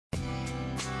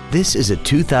This is a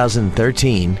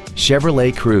 2013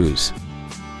 Chevrolet Cruze.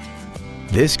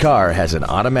 This car has an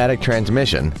automatic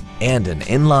transmission and an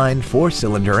inline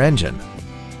 4-cylinder engine.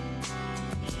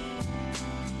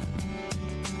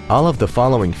 All of the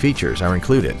following features are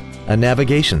included: a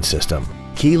navigation system,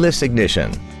 keyless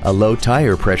ignition, a low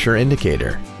tire pressure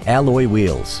indicator, alloy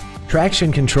wheels,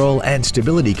 traction control and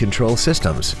stability control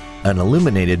systems, an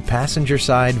illuminated passenger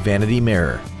side vanity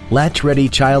mirror, latch-ready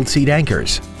child seat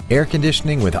anchors, air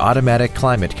conditioning with automatic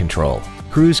climate control,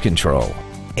 cruise control,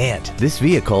 and this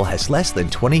vehicle has less than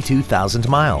 22,000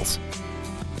 miles.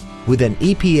 With an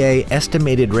EPA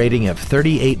estimated rating of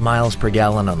 38 miles per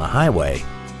gallon on the highway,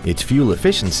 its fuel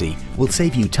efficiency will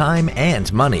save you time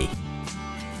and money.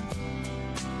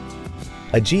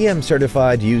 A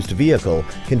GM-certified used vehicle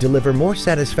can deliver more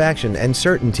satisfaction and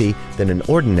certainty than an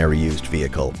ordinary used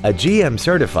vehicle. A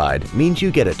GM-certified means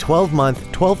you get a 12-month,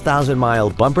 12,000-mile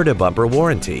bumper-to-bumper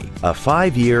warranty, a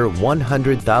 5-year,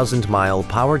 100,000-mile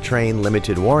powertrain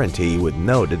limited warranty with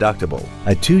no deductible,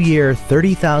 a 2-year,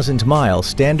 30,000-mile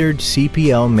standard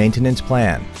CPO maintenance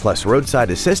plan, plus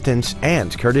roadside assistance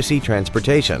and courtesy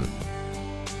transportation.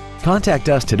 Contact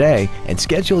us today and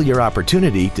schedule your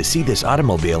opportunity to see this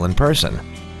automobile in person.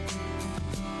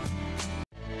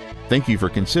 Thank you for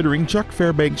considering Chuck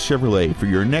Fairbanks Chevrolet for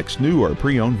your next new or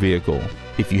pre-owned vehicle.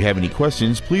 If you have any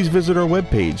questions, please visit our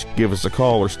webpage, give us a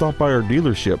call, or stop by our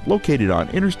dealership located on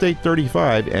Interstate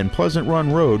 35 and Pleasant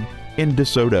Run Road in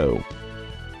DeSoto.